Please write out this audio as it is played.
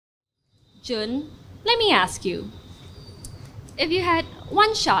Jun, let me ask you, if you had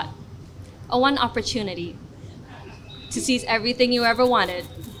one shot or one opportunity to seize everything you ever wanted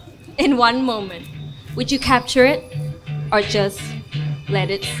in one moment, would you capture it or just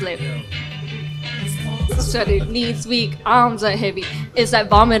let it slip? Sweaty, knees weak, arms are heavy. It's like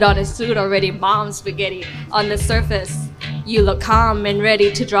vomit on his suit already, mom spaghetti. On the surface, you look calm and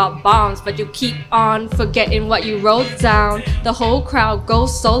ready to drop bombs, but you keep on forgetting what you wrote down. The whole crowd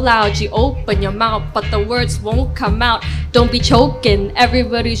goes so loud, you open your mouth, but the words won't come out. Don't be choking,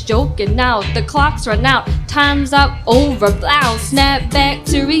 everybody's joking now. The clock's run out, time's up, over, blow. Snap back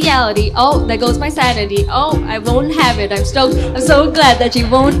to reality, oh, there goes my sanity. Oh, I won't have it, I'm stoked. I'm so glad that you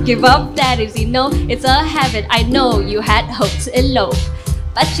won't give up, that is, you know, it's a habit. I know you had hoped to elope,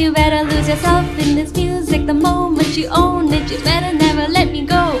 but you better lose yourself in this music the moment you own it. You better never let me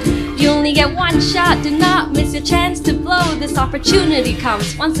go. You only get one shot, do not miss your chance to blow. This opportunity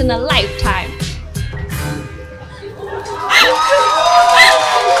comes once in a lifetime.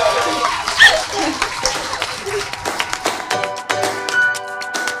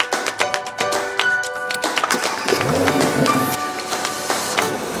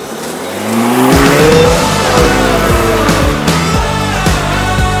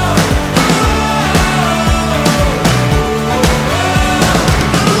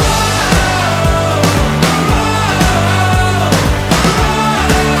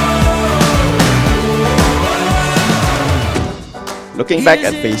 Looking back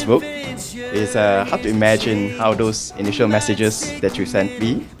at Facebook, it's hard to imagine how those initial messages that you sent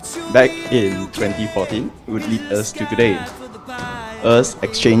me back in 2014 would lead us to today. Us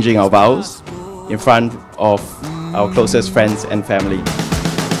exchanging our vows in front of our closest friends and family.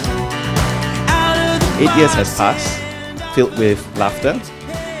 8 years has passed, filled with laughter,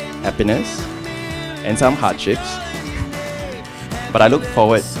 happiness, and some hardships. But I look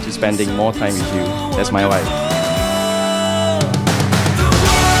forward to spending more time with you as my wife.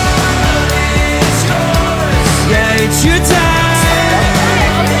 Yeah, it's your time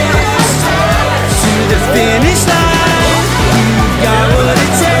to the finish line. You got what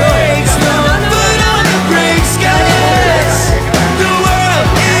it takes, no foot on the brakes, guys. The world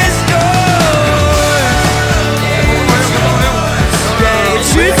is yours. Yeah,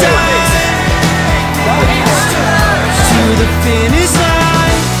 it's your time to the finish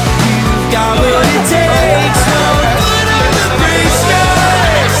line. You got what it takes, no foot on the brakes,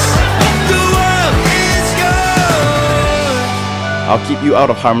 guys. The world is yours. I'll keep you out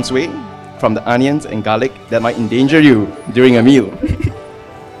of harm's way from the onions and garlic that might endanger you during a meal.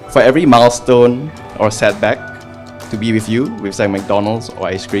 For every milestone or setback, to be with you with some McDonald's or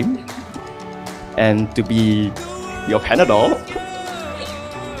ice cream, and to be your Panadol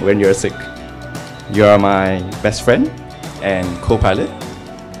when you're sick. You are my best friend and co-pilot,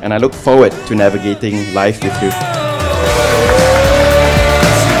 and I look forward to navigating life with you.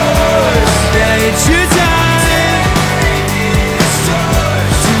 Yeah, it's your time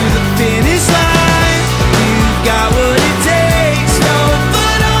to the finish line. You got what it takes, no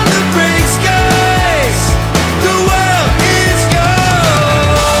foot on the brakes, guys. The world is yours.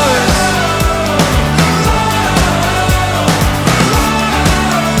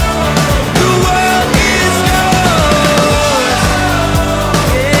 The world is yours.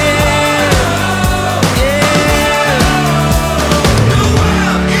 Yeah, yeah. The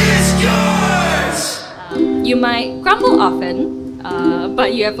world is yours. You might grumble often,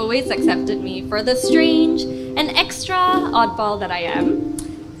 but you have always accepted me for the strange and extra oddball that I am.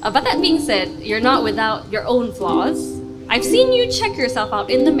 But that being said, you're not without your own flaws. I've seen you check yourself out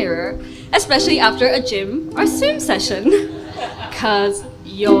in the mirror, especially after a gym or swim session. Cause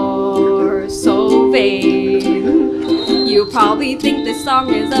you're so vain. You probably think this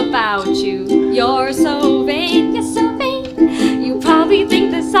song is about you. You're so vain, you're so vain. You probably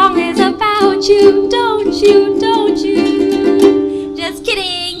think this song is about you, don't you, don't you? Just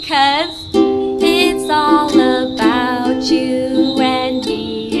kidding, cause it's all about you and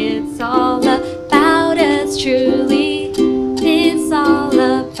me. It's all about us, truly. It's all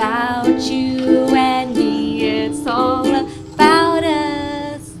about you and me. It's all about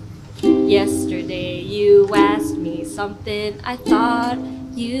us. Yesterday you asked me something I thought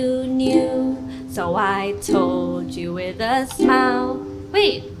you knew, so I told you with a smile.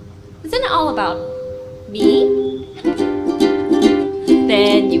 Wait, isn't it all about me?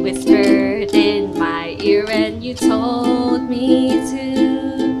 Then you whispered in my ear and you told me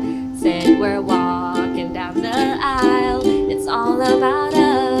to. Said we're walking down the aisle, it's all about us.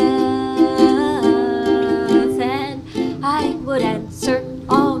 And I would answer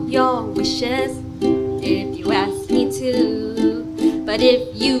all your wishes if you asked me to. But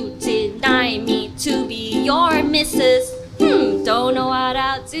if you deny invite me to be your missus. Don't know what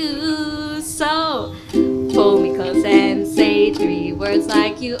I'll do. So pull me close and say 3 words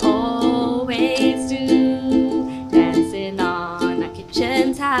like you always do. Dancing on our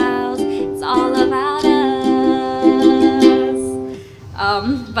kitchen tiles, it's all about us.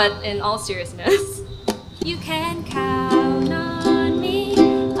 But in all seriousness, you can count on me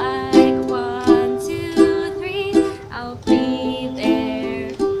like 1, 2, 3. I'll be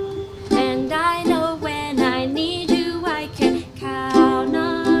there, and I know when I need you, I can count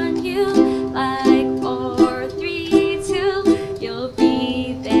on you like 4, 3, 2. You'll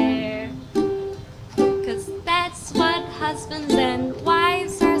be there, 'cause that's what husbands and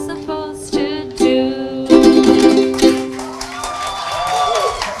wives are supposed to do.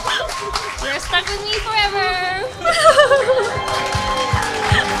 You're stuck with me forever.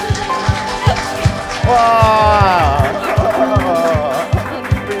 Wow!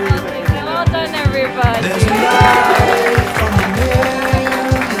 Well done, everybody. There's light from a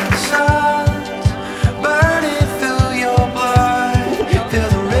million suns burning through your blood. Feel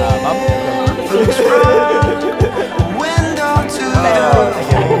the rivers run, a window to the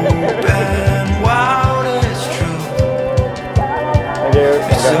hope and wild is true.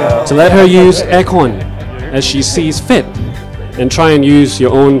 To let her use aircon as she sees fit, and try and use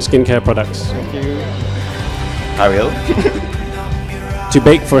your own skincare products. I will. To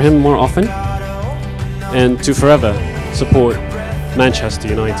bake for him more often, and to forever support Manchester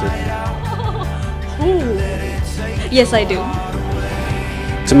United. Yes, I do.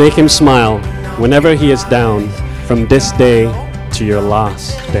 To make him smile whenever he is down from this day to your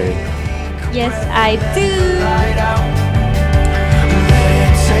last day. Yes, I do. Let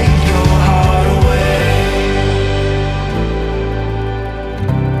it take your heart away.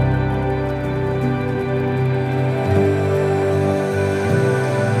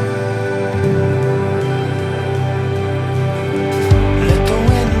 Let the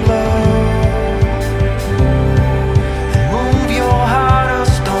wind blow and move your heart of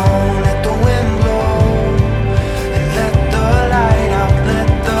stone. Let the wind blow and let the light out. Let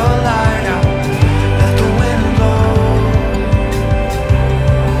the light out. Let the wind blow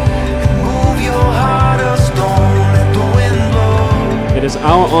and move your heart of stone. Let the wind blow. It is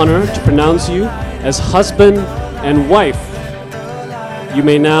our honor to pronounce you as husband and wife. You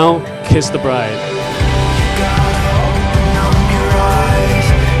may now kiss the bride. Open up your eyes.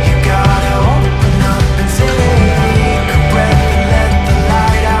 You gotta open up and take a breath and let the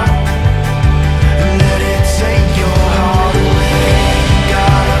light out. Let it take your heart away. You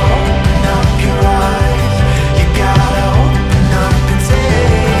gotta open up your eyes. You gotta open up and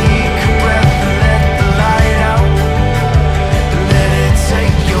take a breath and let the light out. Let it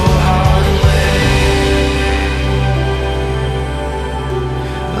take your heart away.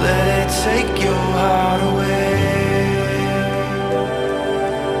 Let it take your heart away.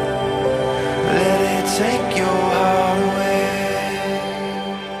 Let it take your heart